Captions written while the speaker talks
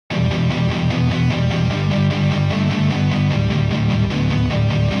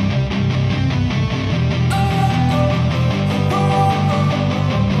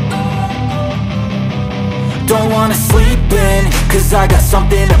Cause I got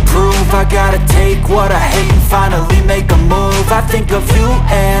something to prove. I gotta take what I hate and finally make a move. I think of you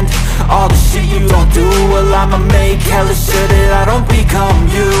and all the shit you don't do. Well, I'ma make hella sure that I don't become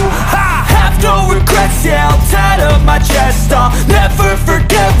you. I have no regrets, yeah, I'll tie up my chest. I'll never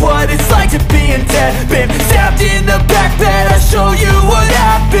forget what it's like to be in debt. Been stabbed in the back bed, I'll show you what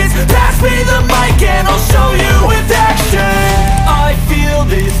happens. Pass me the mic and I'll show you with action. I feel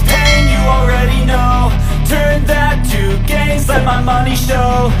this pain, you already know. Turn that to gains, let my money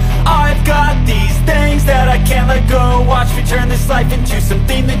show. I've got these things that I can't let go. Watch me turn this life into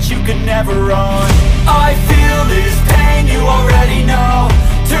something that you could never own. I feel this pain, you already know.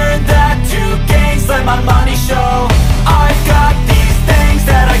 Turn that to gains, let my money show. I've got these things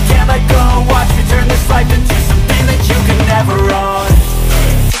that I can't let go. Watch me turn this life into something that you could never own.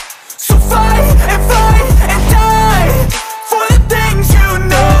 So fight and die for the things you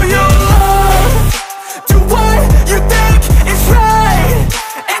know you love. Do what you think is right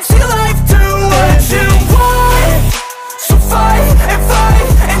and see life do what you want. So fight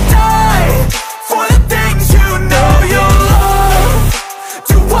and die for the things you know you love.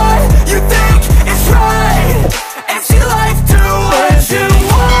 Do what you think is right and see life do what you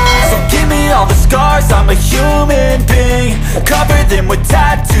want. So give me all the scars, I'm a human being. Cover them with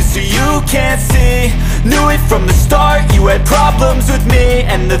tattoos so you can't see. Knew it from the start, you had problems with me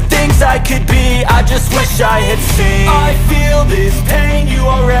and the things I could be, I just wish I had seen. I feel this pain, you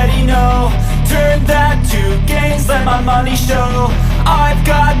already know. Turn that to gains, let my money show. I've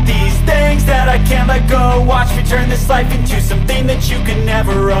got these things that I can't let go. Watch me turn this life into something that you can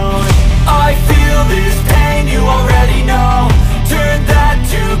never own. I feel this pain, you already know. Turn that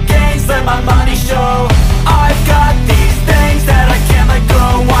to